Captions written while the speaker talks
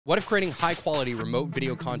What if creating high-quality remote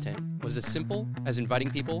video content was as simple as inviting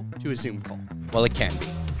people to a Zoom call? Well, it can be.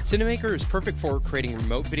 Cinamaker is perfect for creating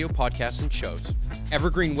remote video podcasts and shows,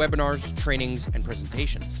 evergreen webinars, trainings, and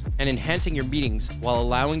presentations, and enhancing your meetings while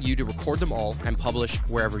allowing you to record them all and publish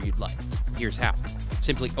wherever you'd like. Here's how.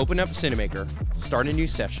 Simply open up Cinamaker, start a new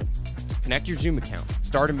session, connect your Zoom account,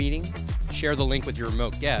 start a meeting, share the link with your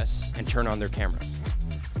remote guests, and turn on their cameras.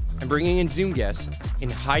 And bringing in Zoom guests in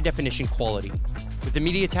high-definition quality. With the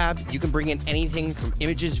Media tab, you can bring in anything from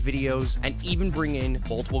images, videos, and even bring in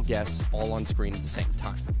multiple guests all on screen at the same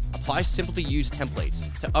time. Apply simple-to-use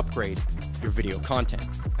templates to upgrade your video content.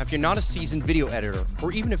 Now, if you're not a seasoned video editor,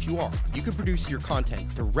 or even if you are, you can produce your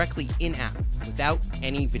content directly in-app without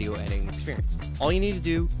any video editing experience. All you need to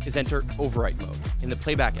do is enter overwrite mode in the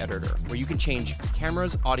playback editor, where you can change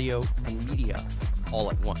cameras, audio, and media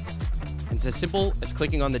all at once. And it's as simple as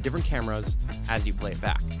clicking on the different cameras as you play it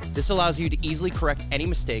back. This allows you to easily correct any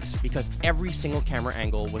mistakes because every single camera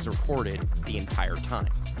angle was recorded the entire time,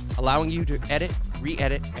 allowing you to edit,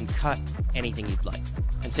 re-edit, and cut anything you'd like.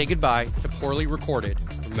 And say goodbye to poorly recorded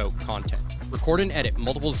remote content. Record and edit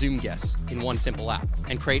multiple Zoom guests in one simple app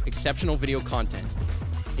and create exceptional video content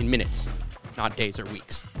in minutes, not days or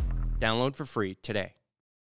weeks. Download for free today.